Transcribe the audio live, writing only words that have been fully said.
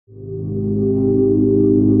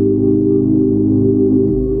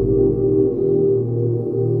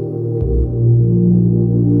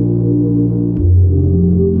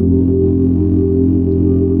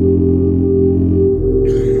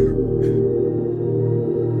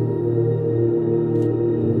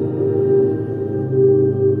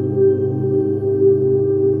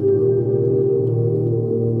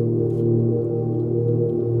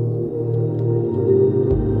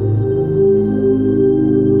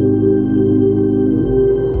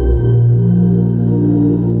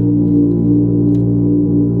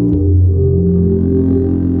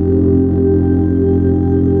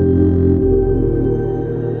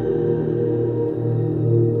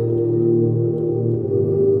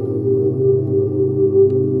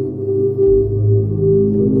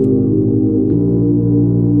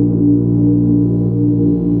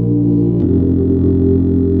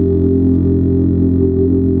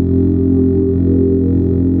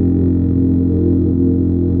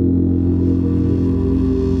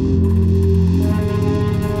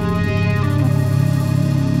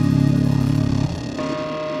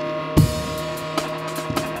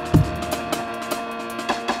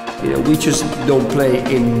You know, we just don't play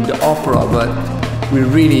in the opera, but we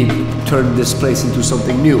really turn this place into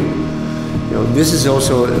something new. You know, this is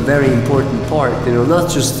also a very important part. You know, not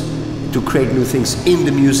just to create new things in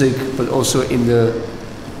the music, but also in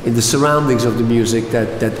the surroundings of the music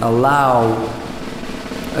that allow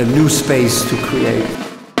a new space to create.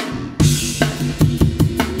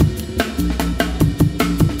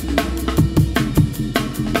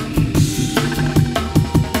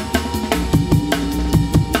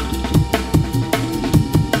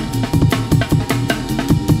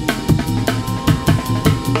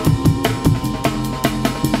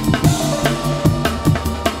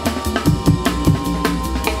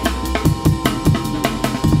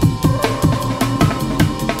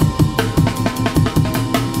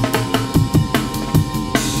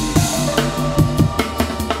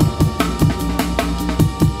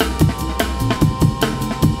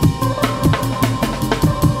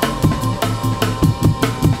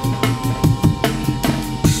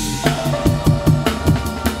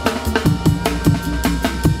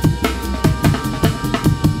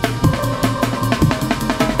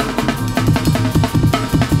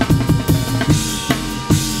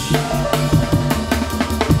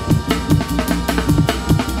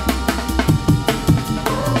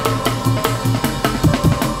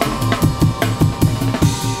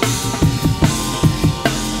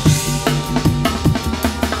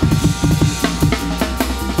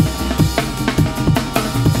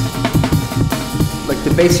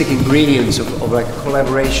 Basic ingredients of like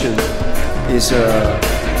collaboration is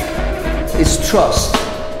trust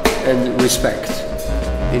and respect.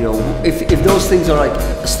 You know, if those things are like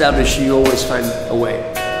established, you always find a way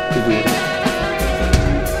to do it.